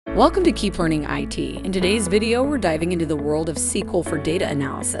Welcome to Keep Learning IT. In today's video, we're diving into the world of SQL for data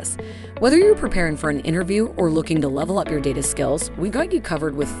analysis. Whether you're preparing for an interview or looking to level up your data skills, we've got you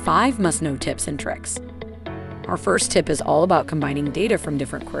covered with 5 must-know tips and tricks. Our first tip is all about combining data from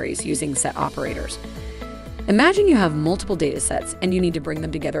different queries using set operators. Imagine you have multiple data sets and you need to bring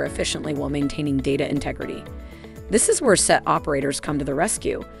them together efficiently while maintaining data integrity. This is where set operators come to the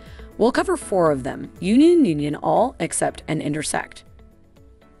rescue. We'll cover 4 of them: union, union, all, except, and intersect.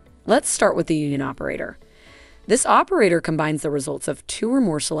 Let's start with the union operator. This operator combines the results of 2 or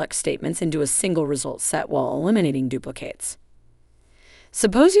more select statements into a single result set while eliminating duplicates.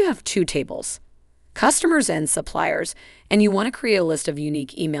 Suppose you have 2 tables, customers and suppliers, and you want to create a list of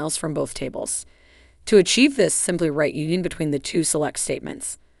unique emails from both tables. To achieve this, simply write union between the 2 select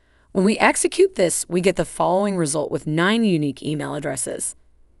statements. When we execute this, we get the following result with 9 unique email addresses.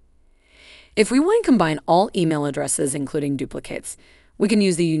 If we want to combine all email addresses, including duplicates, we can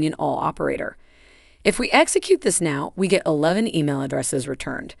use the union all operator. If we execute this now, we get 11 email addresses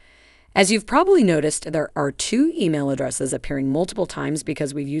returned. As you've probably noticed, there are 2 email addresses appearing multiple times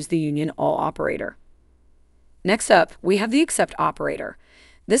because we've used the union all operator. Next up, we have the except operator.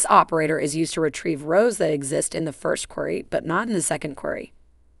 This operator is used to retrieve rows that exist in the first query, but not in the second query.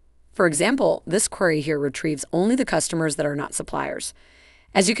 For example, this query here retrieves only the customers that are not suppliers.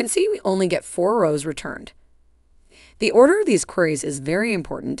 As you can see, we only get 4 rows returned. The order of these queries is very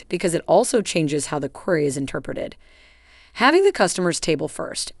important because it also changes how the query is interpreted. Having the customers table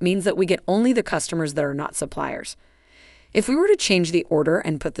first means that we get only the customers that are not suppliers. If we were to change the order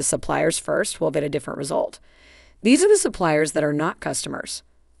and put the suppliers first, we'll get a different result. These are the suppliers that are not customers.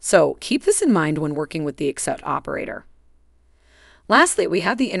 So keep this in mind when working with the except operator. Lastly, we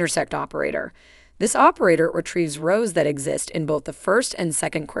have the intersect operator. This operator retrieves rows that exist in both the first and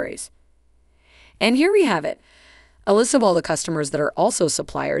second queries. And here we have it, a list of all the customers that are also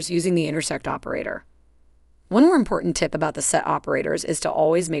suppliers using the intersect operator. One more important tip about the set operators is to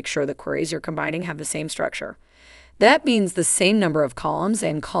always make sure the queries you're combining have the same structure. That means the same number of columns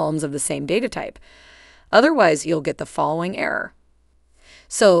and columns of the same data type. Otherwise, you'll get the following error.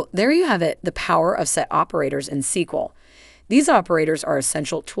 So there you have it, the power of set operators in SQL. These operators are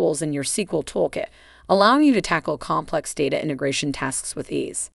essential tools in your SQL toolkit, allowing you to tackle complex data integration tasks with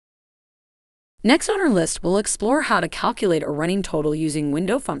ease. Next on our list, we'll explore how to calculate a running total using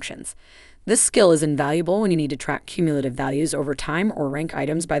window functions. This skill is invaluable when you need to track cumulative values over time or rank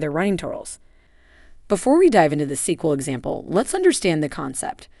items by their running totals. Before we dive into the SQL example, let's understand the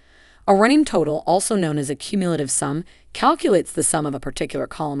concept. A running total, also known as a cumulative sum, calculates the sum of a particular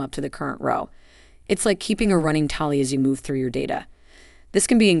column up to the current row. It's like keeping a running tally as you move through your data. This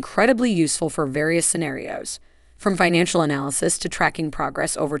can be incredibly useful for various scenarios, from financial analysis to tracking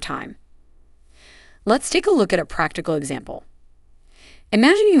progress over time. Let's take a look at a practical example.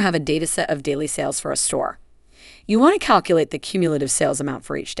 Imagine you have a data set of daily sales for a store. You want to calculate the cumulative sales amount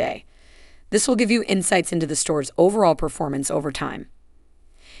for each day. This will give you insights into the store's overall performance over time.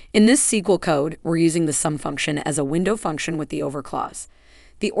 In this SQL code, we're using the sum function as a window function with the over clause.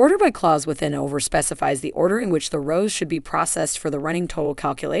 The order by clause within over specifies the order in which the rows should be processed for the running total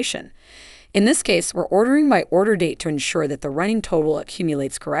calculation. In this case, we're ordering by order date to ensure that the running total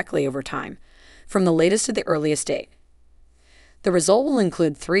accumulates correctly over time, from the latest to the earliest date. The result will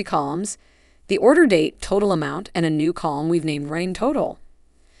include 3 columns, the order date, total amount, and a new column we've named running total.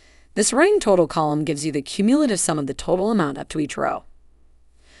 This running total column gives you the cumulative sum of the total amount up to each row.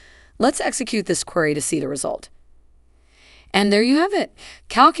 Let's execute this query to see the result. And there you have it,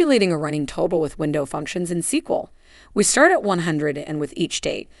 calculating a running total with window functions in SQL. We start at 100, and with each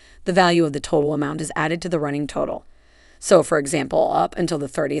date, the value of the total amount is added to the running total. So, for example, up until the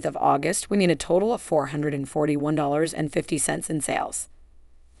 30th of August, we made a total of $441.50 in sales.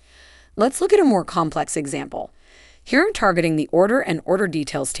 Let's look at a more complex example. Here I'm targeting the order and order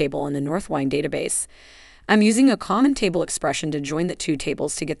details table in the Northwine database. I'm using a common table expression to join the 2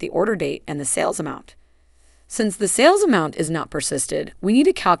 tables to get the order date and the sales amount. Since the sales amount is not persisted, we need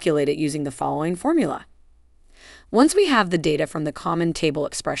to calculate it using the following formula. Once we have the data from the common table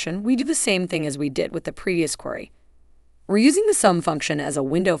expression, we do the same thing as we did with the previous query. We're using the sum function as a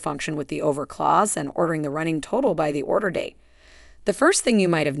window function with the over clause and ordering the running total by the order date. The first thing you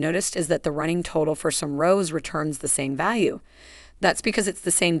might have noticed is that the running total for some rows returns the same value. That's because it's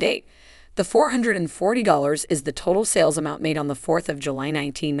the same date. The $440 is the total sales amount made on the 4th of July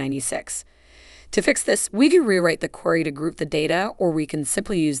 1996. To fix this, we can rewrite the query to group the data, or we can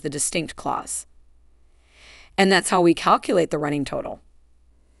simply use the distinct clause. And that's how we calculate the running total.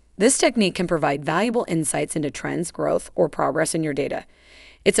 This technique can provide valuable insights into trends, growth, or progress in your data.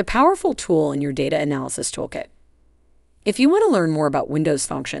 It's a powerful tool in your data analysis toolkit. If you want to learn more about Windows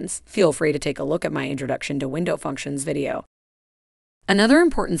functions, feel free to take a look at my Introduction to Windows Functions video. Another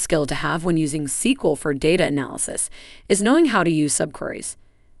important skill to have when using SQL for data analysis is knowing how to use subqueries.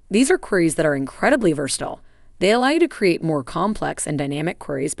 These are queries that are incredibly versatile. They allow you to create more complex and dynamic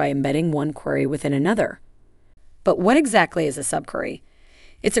queries by embedding one query within another. But what exactly is a subquery?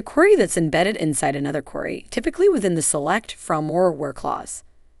 It's a query that's embedded inside another query, typically within the select, from, or where clause.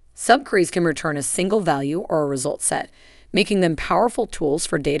 Subqueries can return a single value or a result set, making them powerful tools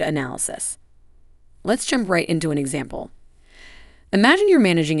for data analysis. Let's jump right into an example. Imagine you're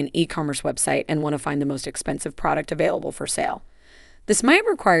managing an e-commerce website and want to find the most expensive product available for sale. This might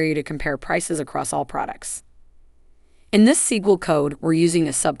require you to compare prices across all products. In this SQL code, we're using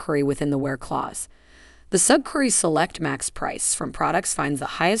a subquery within the where clause. The subquery select max price from products finds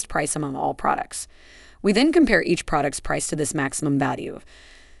the highest price among all products. We then compare each product's price to this maximum value.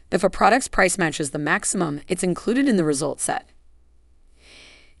 If a product's price matches the maximum, it's included in the result set.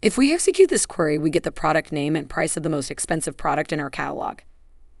 If we execute this query, we get the product name and price of the most expensive product in our catalog.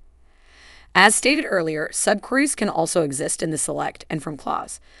 As stated earlier, subqueries can also exist in the select and from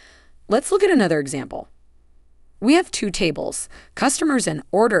clause. Let's look at another example. We have two tables, customers and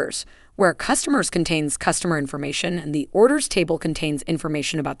orders, where customers contains customer information and the orders table contains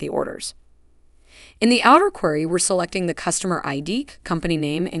information about the orders. In the outer query, we're selecting the customer ID, company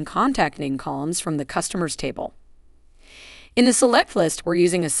name, and contact name columns from the customers table. In the select list, we're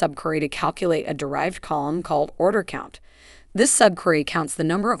using a subquery to calculate a derived column called order count. This subquery counts the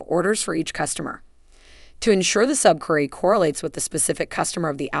number of orders for each customer. To ensure the subquery correlates with the specific customer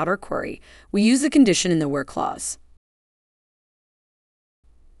of the outer query, we use the condition in the where clause.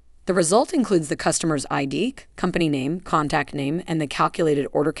 The result includes the customer's ID, company name, contact name, and the calculated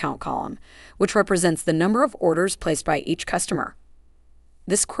order count column, which represents the number of orders placed by each customer.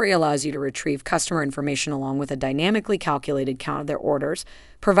 This query allows you to retrieve customer information along with a dynamically calculated count of their orders,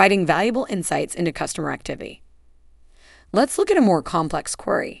 providing valuable insights into customer activity. Let's look at a more complex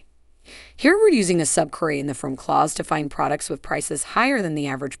query. Here we're using a subquery in the from clause to find products with prices higher than the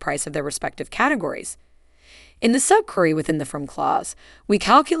average price of their respective categories. In the subquery within the from clause, we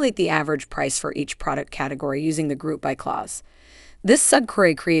calculate the average price for each product category using the group by clause. This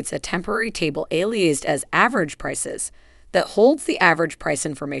subquery creates a temporary table aliased as average prices that holds the average price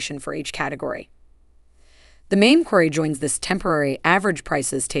information for each category. The main query joins this temporary average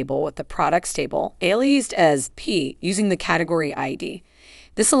prices table with the products table, aliased as P, using the category ID.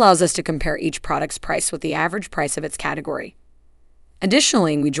 This allows us to compare each product's price with the average price of its category.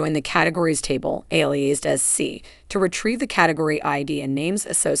 Additionally, we join the categories table, aliased as C, to retrieve the category ID and names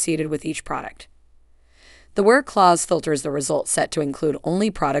associated with each product. The where clause filters the result set to include only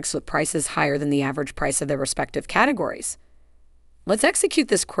products with prices higher than the average price of their respective categories. Let's execute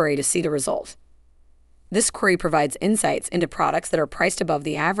this query to see the result. This query provides insights into products that are priced above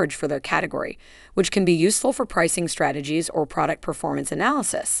the average for their category, which can be useful for pricing strategies or product performance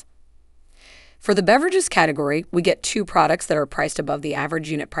analysis. For the beverages category, we get two products that are priced above the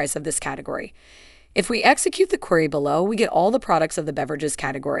average unit price of this category. If we execute the query below, we get all the products of the beverages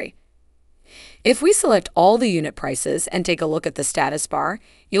category. If we select all the unit prices and take a look at the status bar,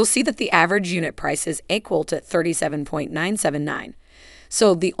 you'll see that the average unit price is equal to 37.979.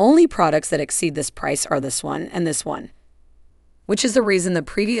 So the only products that exceed this price are this one and this one, which is the reason the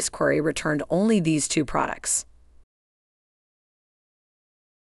previous query returned only these two products.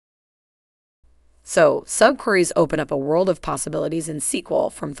 So, subqueries open up a world of possibilities in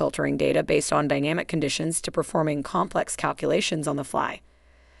SQL, from filtering data based on dynamic conditions to performing complex calculations on the fly.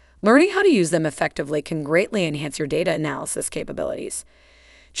 Learning how to use them effectively can greatly enhance your data analysis capabilities.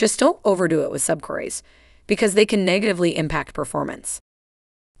 Just don't overdo it with subqueries, because they can negatively impact performance.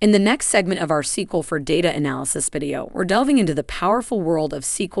 In the next segment of our SQL for data analysis video, we're delving into the powerful world of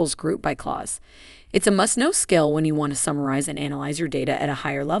SQL's group by clause. It's a must-know skill when you want to summarize and analyze your data at a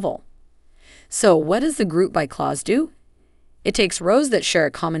higher level. So, what does the group by clause do? It takes rows that share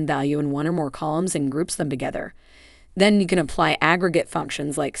a common value in one or more columns and groups them together. Then you can apply aggregate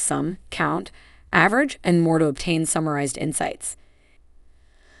functions like sum, count, average, and more to obtain summarized insights.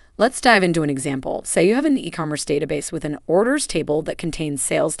 Let's dive into an example. Say you have an e-commerce database with an orders table that contains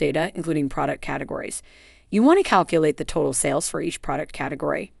sales data, including product categories. You want to calculate the total sales for each product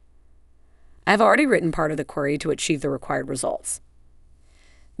category. I've already written part of the query to achieve the required results.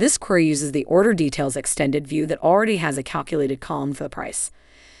 This query uses the order details extended view that already has a calculated column for the price,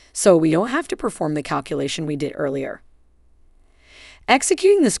 so we don't have to perform the calculation we did earlier.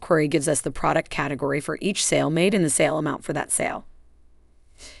 Executing this query gives us the product category for each sale made and the sale amount for that sale.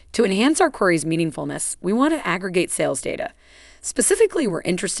 To enhance our query's meaningfulness, we want to aggregate sales data. Specifically, we're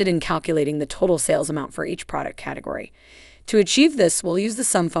interested in calculating the total sales amount for each product category. To achieve this, we'll use the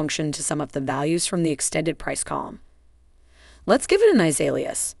sum function to sum up the values from the extended price column. Let's give it a nice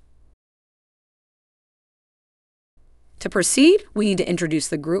alias. To proceed, we need to introduce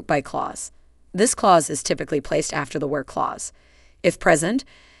the group by clause. This clause is typically placed after the where clause, if present,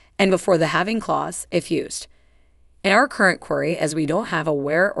 and before the having clause, if used. In our current query, as we don't have a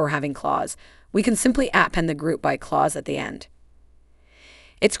where or having clause, we can simply append the group by clause at the end.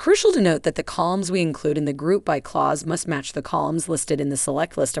 It's crucial to note that the columns we include in the group by clause must match the columns listed in the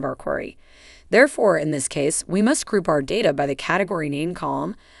select list of our query. Therefore, in this case, we must group our data by the category name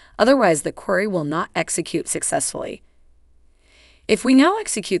column, otherwise the query will not execute successfully. If we now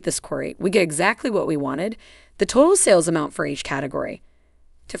execute this query, we get exactly what we wanted, the total sales amount for each category.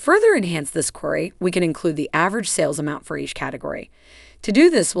 To further enhance this query, we can include the average sales amount for each category. To do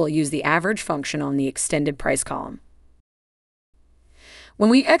this, we'll use the average function on the extended price column. When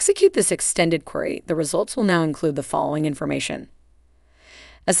we execute this extended query, the results will now include the following information.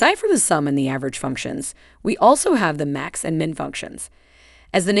 Aside from the sum and the average functions, we also have the max and min functions.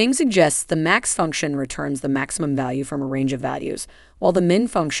 As the name suggests, the max function returns the maximum value from a range of values, while the min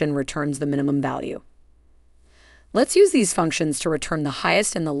function returns the minimum value. Let's use these functions to return the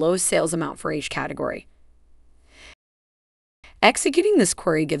highest and the lowest sales amount for each category. Executing this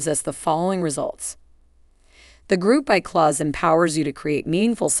query gives us the following results. The group by clause empowers you to create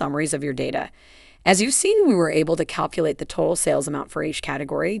meaningful summaries of your data. As you've seen, we were able to calculate the total sales amount for each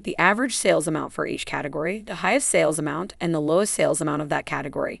category, the average sales amount for each category, the highest sales amount, and the lowest sales amount of that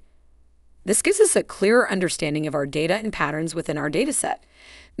category. This gives us a clearer understanding of our data and patterns within our dataset.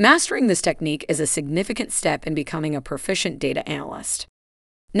 Mastering this technique is a significant step in becoming a proficient data analyst.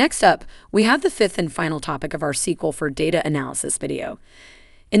 Next up, we have the fifth and final topic of our SQL for Data Analysis video.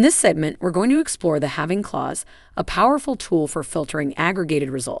 In this segment, we're going to explore the having clause, a powerful tool for filtering aggregated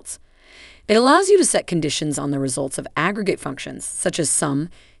results. It allows you to set conditions on the results of aggregate functions, such as sum,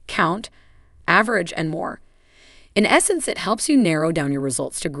 count, average, and more. In essence, it helps you narrow down your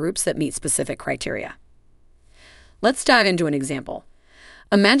results to groups that meet specific criteria. Let's dive into an example.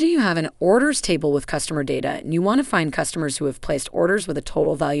 Imagine you have an orders table with customer data, and you want to find customers who have placed orders with a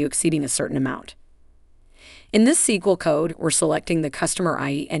total value exceeding a certain amount. In this SQL code, we're selecting the customer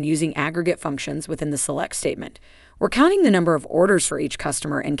ID and using aggregate functions within the select statement. We're counting the number of orders for each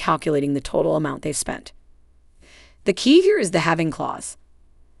customer and calculating the total amount they've spent. The key here is the having clause.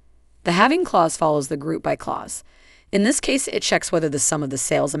 The having clause follows the group by clause. In this case, it checks whether the sum of the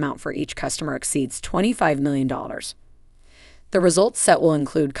sales amount for each customer exceeds $25 million. The results set will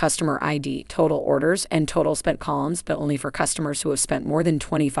include customer ID, total orders, and total spent columns, but only for customers who have spent more than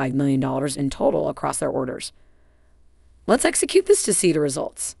 $25 million in total across their orders. Let's execute this to see the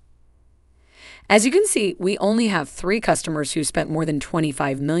results. As you can see, we only have 3 customers who spent more than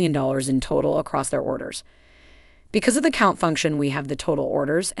 $25 million in total across their orders. Because of the count function, we have the total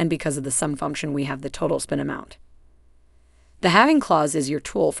orders, and because of the sum function, we have the total spent amount. The having clause is your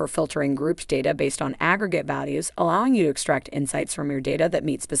tool for filtering grouped data based on aggregate values, allowing you to extract insights from your data that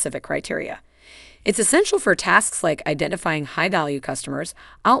meet specific criteria. It's essential for tasks like identifying high-value customers,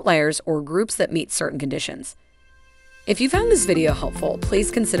 outliers, or groups that meet certain conditions. If you found this video helpful, please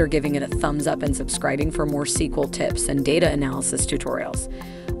consider giving it a thumbs up and subscribing for more SQL tips and data analysis tutorials.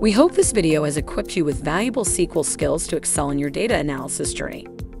 We hope this video has equipped you with valuable SQL skills to excel in your data analysis journey.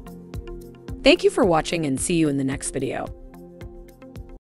 Thank you for watching and see you in the next video.